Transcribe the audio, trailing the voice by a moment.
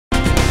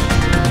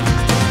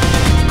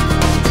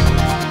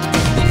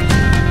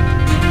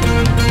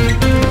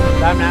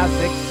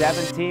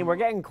17. We're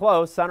getting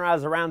close.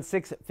 Sunrise around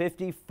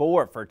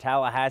 6:54 for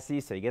Tallahassee,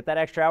 so you get that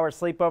extra hour of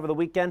sleep over the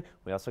weekend.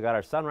 We also got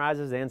our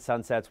sunrises and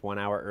sunsets 1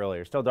 hour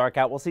earlier. Still dark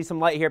out. We'll see some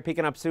light here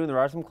peeking up soon. There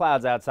are some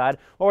clouds outside.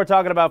 What we're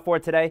talking about for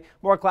today,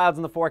 more clouds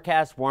in the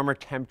forecast, warmer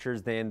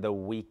temperatures than the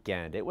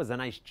weekend. It was a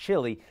nice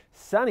chilly,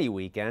 sunny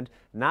weekend.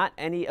 Not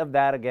any of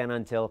that again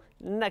until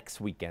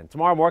next weekend.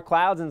 Tomorrow, more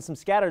clouds and some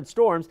scattered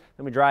storms.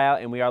 Then we dry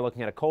out, and we are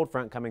looking at a cold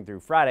front coming through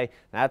Friday.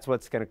 That's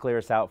what's going to clear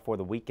us out for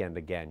the weekend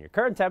again. Your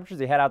current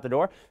temperatures, you head out the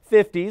door,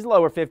 50s,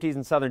 lower 50s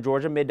in southern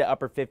Georgia, mid to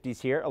upper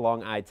 50s here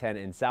along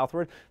I-10 and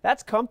southward.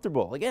 That's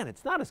comfortable. Again,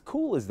 it's not as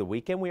cool as the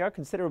weekend. We are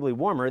considerably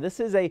warmer. This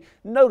is a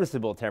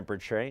noticeable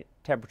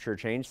temperature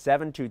change,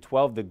 7 to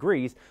 12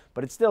 degrees,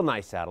 but it's still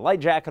nice out. A light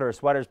jacket or a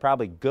sweater is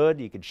probably good.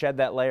 You can shed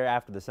that layer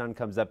after the sun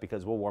comes up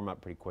because we'll warm up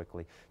pretty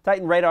quickly.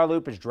 Titan radar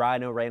loop is dry,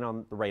 no rain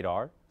on the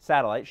radar.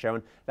 Satellite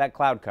showing that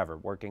cloud cover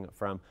working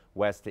from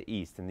west to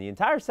east. And the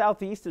entire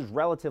southeast is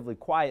relatively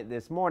quiet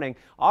this morning.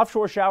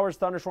 Offshore showers,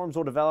 thunderstorms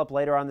will develop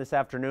later on this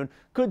afternoon.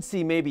 Could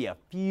see maybe a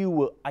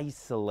few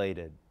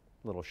isolated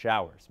little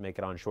showers make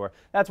it onshore.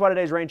 That's why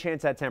today's rain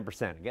chance at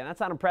 10%. Again,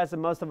 that's not impressive.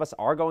 Most of us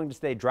are going to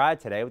stay dry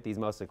today with these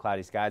mostly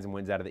cloudy skies and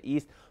winds out of the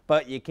east,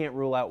 but you can't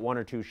rule out 1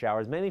 or 2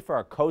 showers, mainly for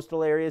our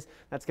coastal areas.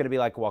 That's going to be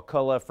like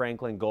Wakulla,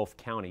 Franklin, Gulf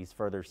counties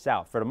further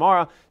south. For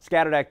tomorrow,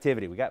 scattered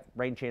activity. We got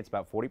rain chance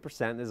about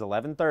 40%. This is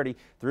 11:30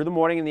 through the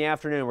morning and the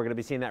afternoon. We're going to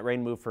be seeing that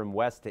rain move from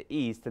west to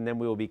east, and then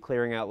we will be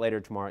clearing out later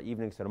tomorrow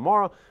evening. So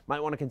tomorrow,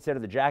 might want to consider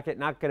the jacket.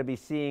 Not going to be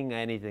seeing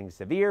anything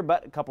severe,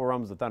 but a couple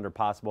rumbles of thunder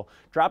possible.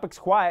 Tropics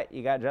quiet.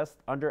 You got just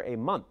under a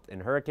month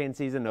in hurricane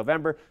season.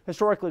 November,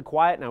 historically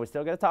quiet. Now, we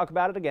still got to talk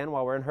about it again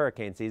while we're in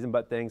hurricane season,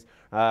 but things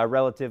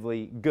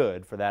relatively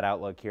good for that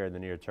outlook here in the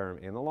near term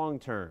and the long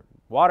term.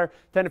 Water,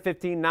 10 to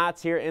 15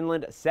 knots here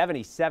inland,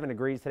 77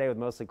 degrees today with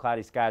mostly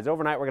cloudy skies.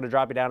 Overnight, we're going to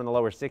drop you down in the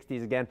lower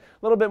 60s again.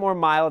 A little bit more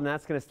mild, and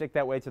that's going to stick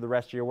that way to the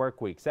rest of your work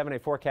week. 7-day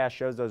forecast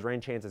shows those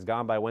rain chances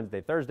gone by Wednesday,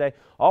 Thursday.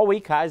 All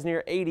week, highs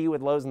near 80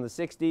 with lows in the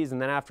 60s,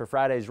 and then after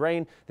Friday's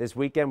rain, this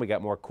weekend, we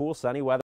got more cool, sunny weather.